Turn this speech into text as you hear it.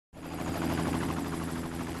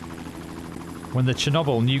when the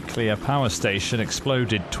Chernobyl nuclear power station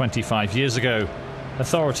exploded 25 years ago,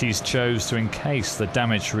 authorities chose to encase the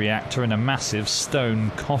damaged reactor in a massive stone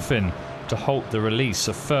coffin to halt the release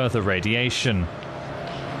of further radiation.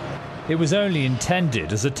 It was only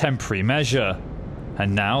intended as a temporary measure,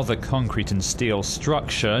 and now the concrete and steel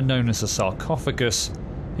structure, known as a sarcophagus,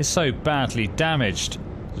 is so badly damaged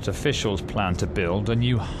that officials plan to build a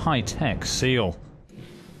new high-tech seal.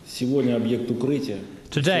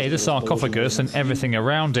 Today, the sarcophagus and everything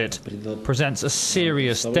around it presents a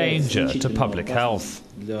serious danger to public health.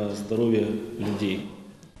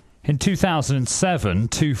 In 2007,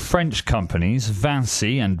 two French companies,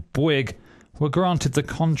 Vinci and Bouygues, were granted the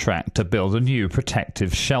contract to build a new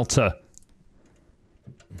protective shelter.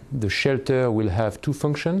 The shelter will have two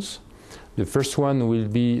functions. The first one will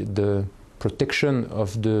be the protection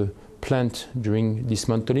of the plant during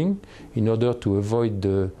dismantling in order to avoid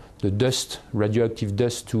the dust, radioactive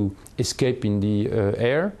dust, to escape in the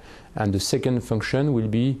air. And the second function will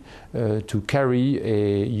be to carry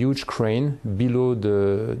a huge crane below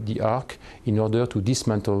the arc in order to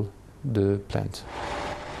dismantle the plant.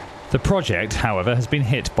 The project, however, has been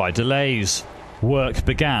hit by delays. Work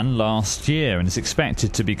began last year and is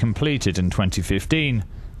expected to be completed in 2015,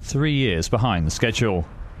 3 years behind the schedule.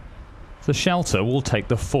 The shelter will take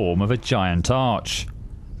the form of a giant arch,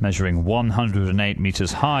 measuring 108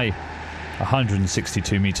 metres high,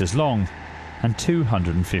 162 metres long, and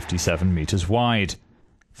 257 metres wide.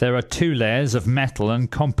 There are 2 layers of metal and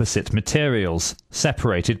composite materials,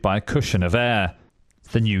 separated by a cushion of air.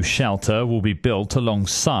 The new shelter will be built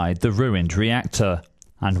alongside the ruined reactor,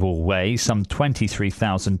 and will weigh some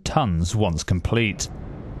 23,000 tonnes once complete.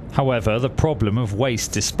 However, the problem of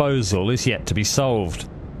waste disposal is yet to be solved.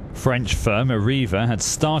 French firm Arriva had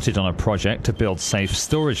started on a project to build safe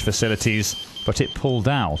storage facilities, but it pulled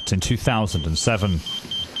out in 2007.